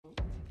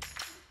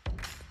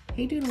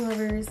Hey Doodle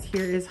Lovers,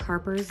 here is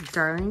Harper's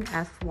darling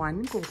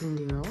F1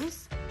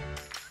 Goldendoodles.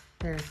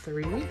 They're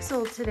 3 weeks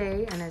old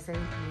today, and as you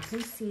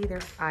can see, their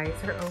eyes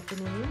are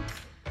opening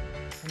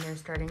and they're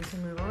starting to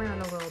move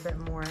around a little bit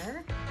more.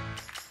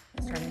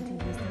 Starting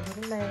to use their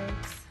little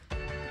legs,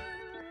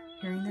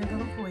 hearing their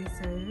little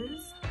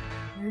voices.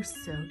 They're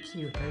so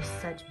cute. They're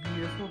such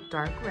beautiful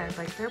dark red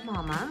like their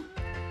mama.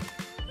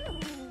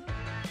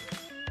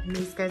 And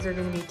these guys are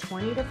going to be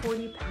 20 to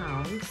 40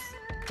 pounds.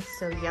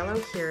 So yellow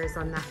here is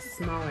on that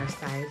smaller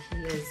side.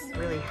 He is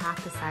really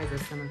half the size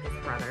of some of his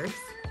brothers.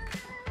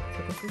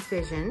 Look at his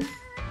vision.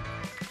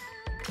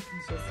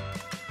 He's just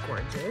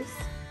gorgeous.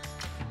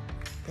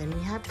 Then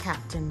we have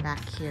Captain back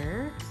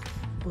here,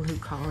 blue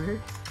collar.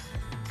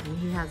 And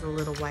he has a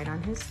little white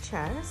on his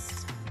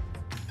chest.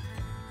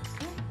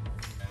 Okay.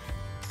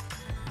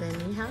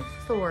 Then we have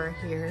Thor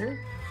here.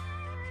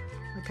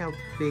 Look how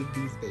big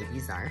these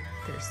babies are.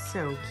 They're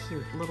so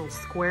cute. Little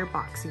square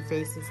boxy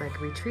faces like a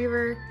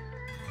retriever.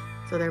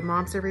 So their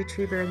mom's a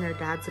retriever and their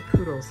dad's a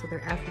poodle, so they're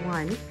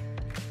F1.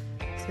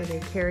 So they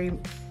carry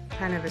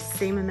kind of the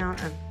same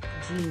amount of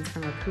genes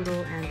from a poodle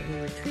and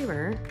a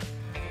retriever.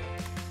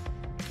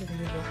 So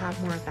they will have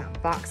more of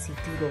that boxy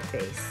doodle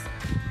face.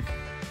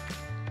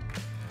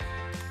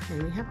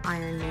 Then we have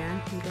Iron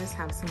Man. He does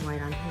have some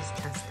white on his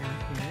chest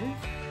down here.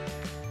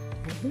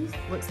 And he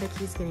looks like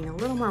he's getting a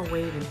little more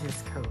wave in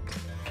his coat.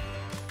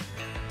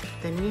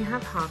 Then we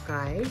have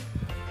Hawkeye.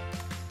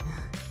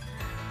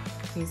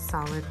 He's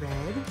solid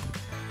red.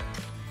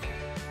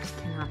 Just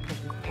cannot get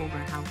over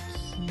how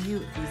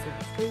cute these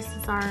little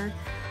faces are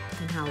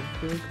and how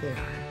big they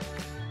are.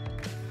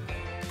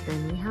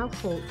 Then we have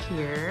Hulk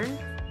here.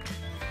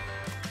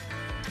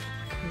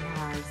 He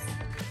has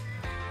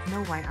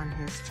no white on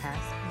his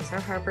chest. These are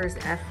Harper's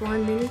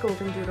F1 mini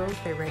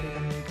Goldendoodles. They're ready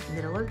in the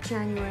middle of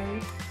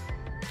January.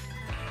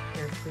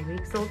 They're 3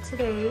 weeks old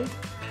today.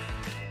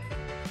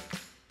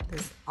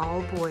 This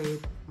all boy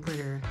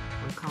litter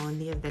we're calling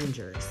the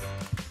Avengers.